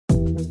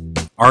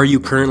Are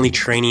you currently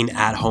training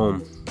at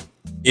home?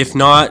 If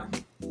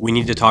not, we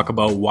need to talk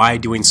about why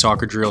doing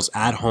soccer drills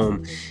at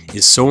home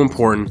is so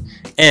important.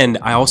 And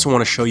I also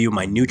want to show you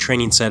my new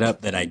training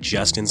setup that I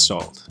just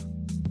installed.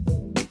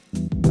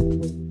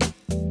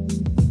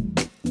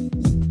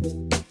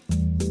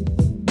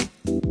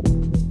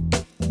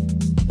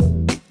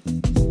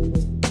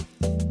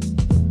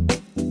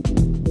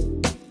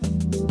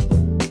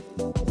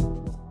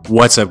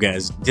 What's up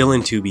guys,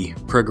 Dylan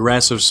Tooby,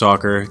 Progressive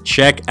Soccer.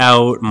 Check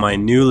out my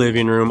new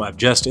living room. I've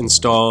just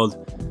installed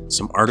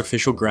some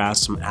artificial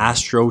grass, some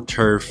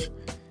AstroTurf.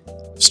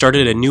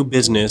 Started a new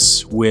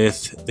business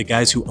with the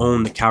guys who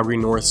own the Calgary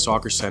North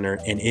Soccer Center,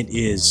 and it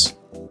is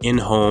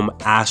in-home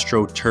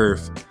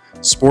AstroTurf,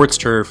 sports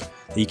turf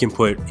that you can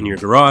put in your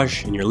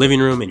garage, in your living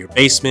room, in your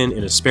basement,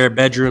 in a spare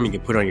bedroom. You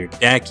can put it on your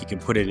deck, you can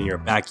put it in your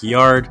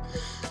backyard.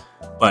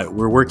 But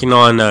we're working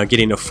on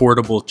getting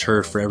affordable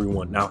turf for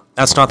everyone. Now,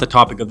 that's not the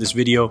topic of this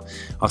video.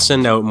 I'll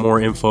send out more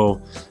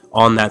info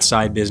on that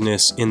side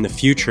business in the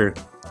future.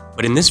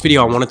 But in this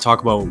video, I want to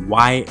talk about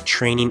why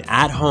training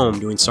at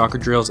home, doing soccer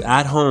drills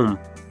at home,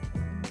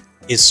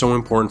 is so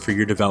important for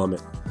your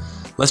development.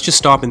 Let's just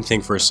stop and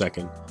think for a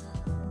second.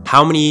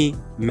 How many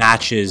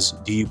matches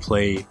do you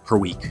play per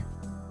week?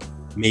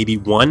 Maybe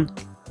one,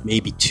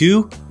 maybe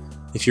two.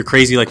 If you're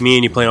crazy like me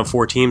and you play on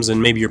 4 teams,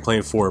 then maybe you're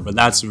playing 4, but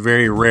that's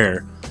very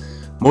rare.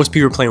 Most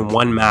people are playing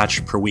 1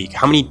 match per week.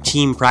 How many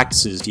team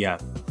practices do you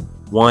have?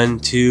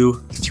 1, 2,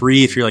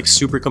 3 if you're like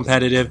super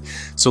competitive.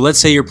 So let's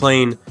say you're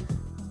playing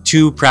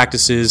 2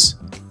 practices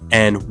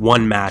and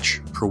 1 match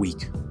per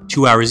week.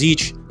 2 hours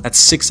each, that's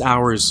 6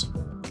 hours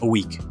a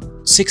week.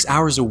 6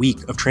 hours a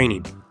week of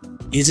training.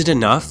 Is it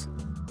enough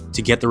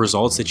to get the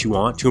results that you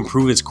want, to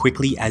improve as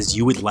quickly as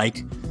you would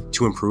like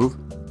to improve?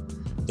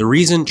 The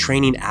reason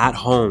training at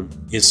home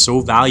is so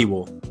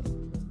valuable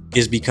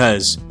is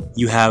because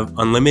you have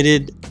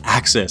unlimited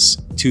access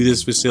to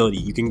this facility.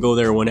 You can go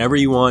there whenever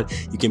you want.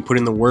 You can put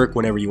in the work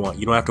whenever you want.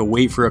 You don't have to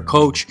wait for a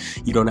coach.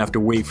 You don't have to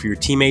wait for your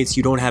teammates.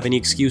 You don't have any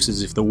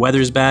excuses. If the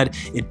weather's bad,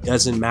 it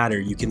doesn't matter.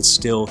 You can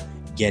still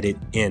get it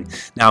in.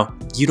 Now,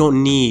 you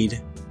don't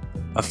need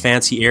a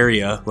fancy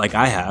area like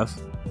I have.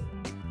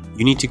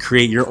 You need to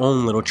create your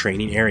own little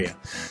training area.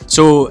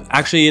 So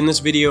actually in this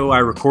video, I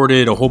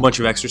recorded a whole bunch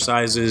of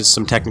exercises,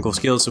 some technical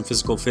skills, some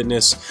physical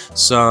fitness,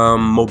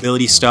 some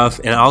mobility stuff,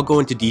 and I'll go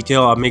into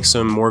detail. I'll make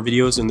some more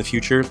videos in the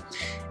future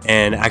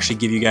and actually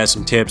give you guys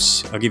some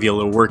tips. I'll give you a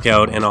little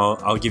workout, and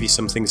I'll give you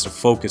some things to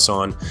focus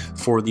on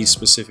for these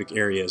specific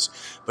areas.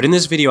 But in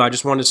this video, I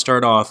just wanted to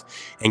start off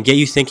and get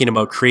you thinking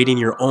about creating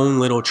your own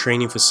little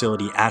training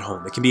facility at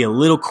home. It can be a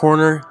little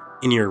corner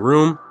in your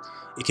room.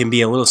 It can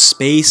be a little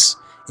space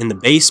in the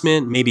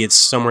basement, maybe it's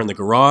somewhere in the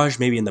garage,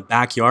 maybe in the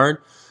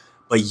backyard,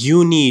 but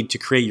you need to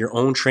create your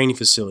own training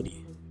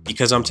facility,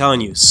 because I'm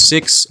telling you,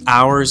 6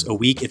 hours a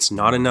week, it's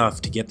not enough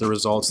to get the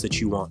results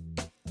that you want.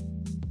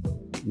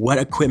 What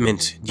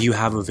equipment do you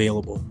have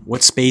available?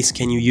 What space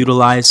can you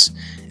utilize?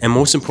 And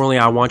most importantly,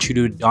 I want you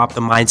to adopt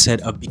the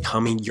mindset of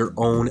becoming your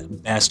own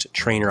best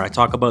trainer. I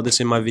talk about this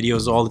in my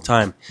videos all the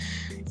time.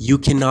 You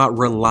cannot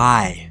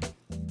rely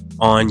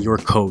on your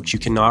coach. You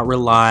cannot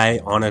rely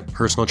on a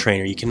personal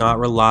trainer. You cannot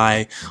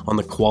rely on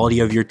the quality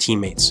of your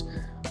teammates.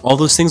 All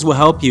those things will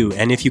help you,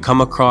 and if you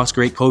come across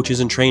great coaches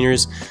and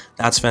trainers,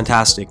 that's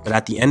fantastic. But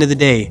at the end of the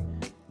day,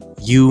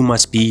 you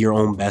must be your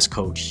own best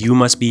coach. You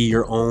must be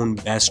your own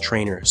best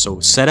trainer. So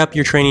set up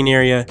your training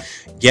area,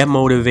 get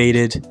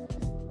motivated,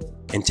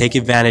 and take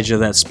advantage of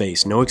that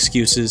space. No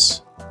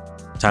excuses.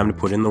 Time to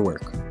put in the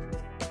work.